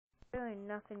really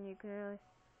nothing you can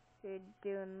really do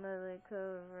in Lily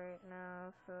Cove right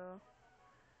now, so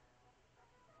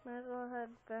might as well head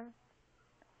back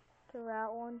to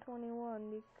Route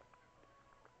 121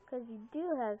 because you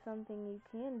do have something you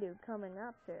can do coming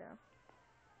up there.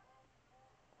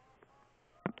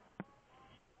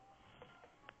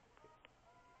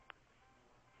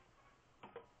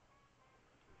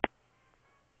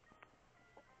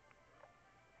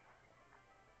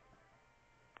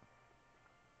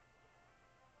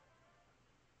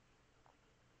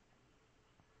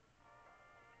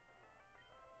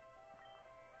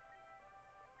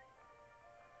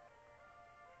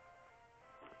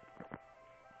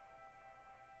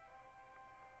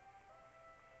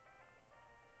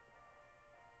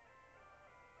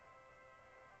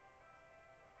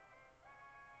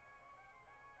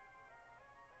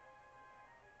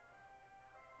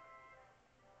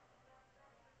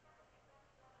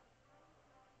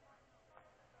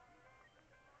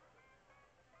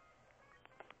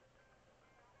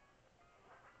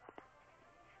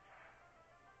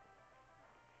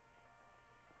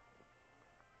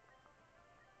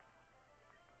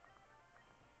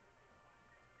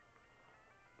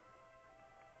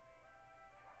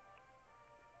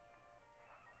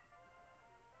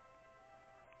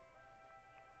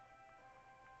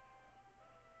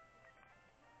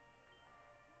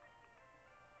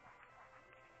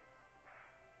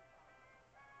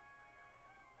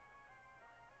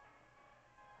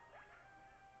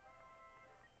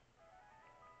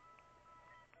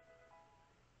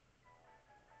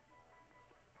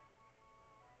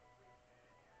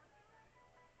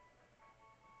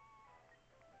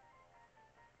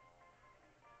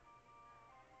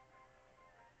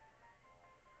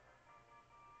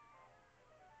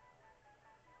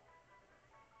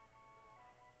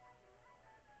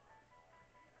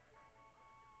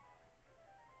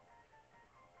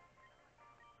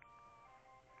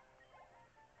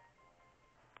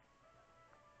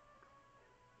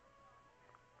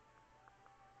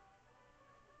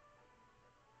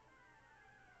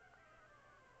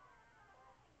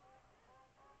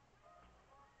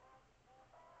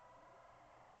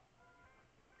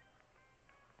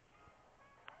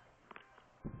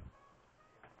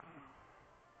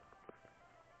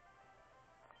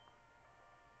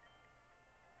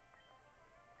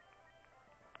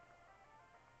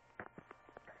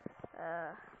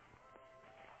 Uh,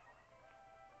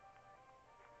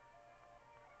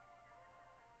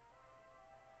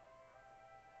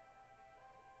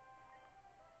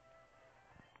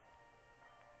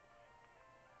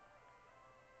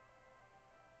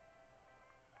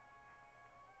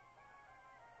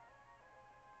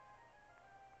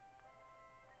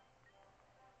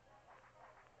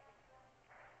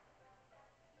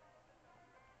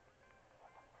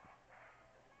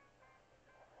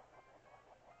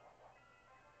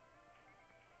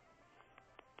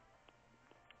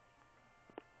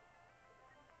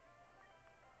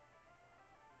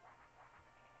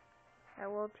 I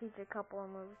will teach a couple of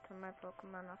moves to my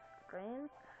Pokemon off screen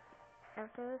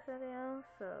after this video,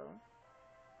 so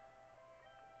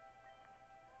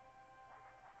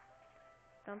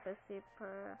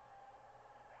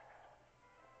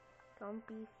don't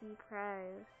be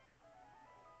surprised.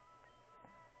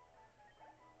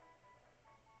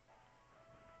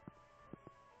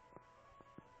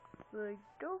 Like,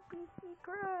 don't be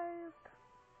surprised.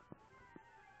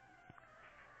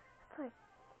 It's like,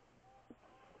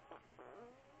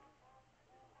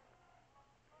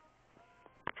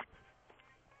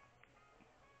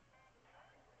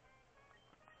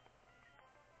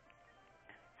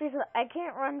 seriously, I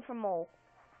can't run from a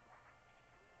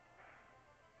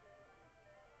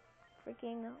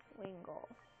freaking Wingull.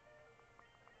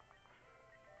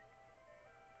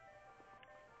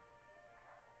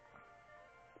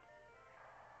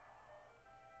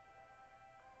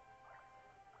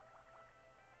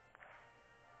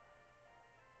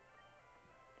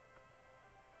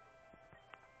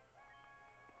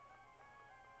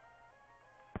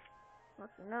 Well,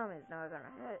 Tsunami's not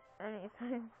gonna hit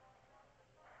anything.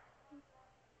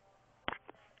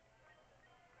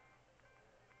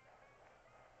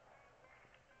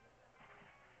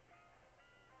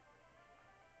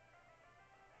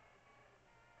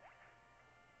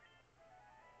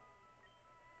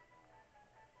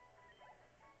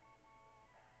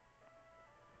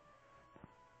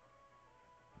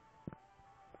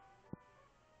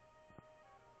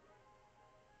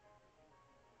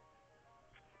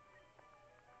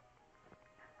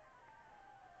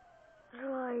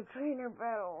 Right, trainer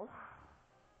battle.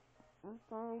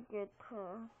 Until we get to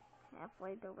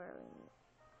halfway to where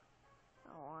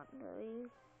I want to leave.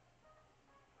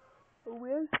 We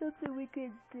have something we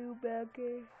can do back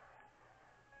here.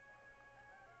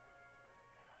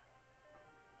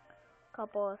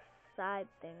 Couple of side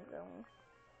things I'm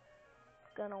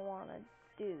gonna wanna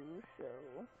do, so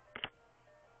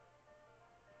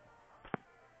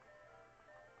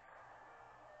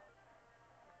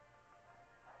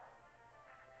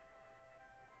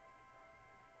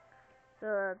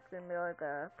that's gonna be like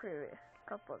a previous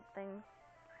couple of things.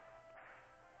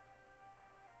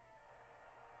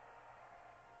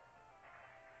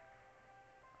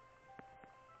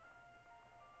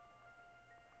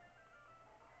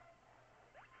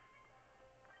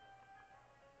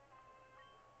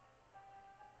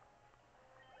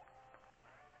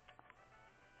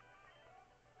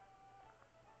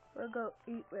 We'll go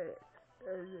eat with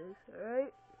this,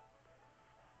 alright?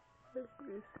 We're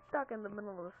stuck in the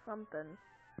middle of something.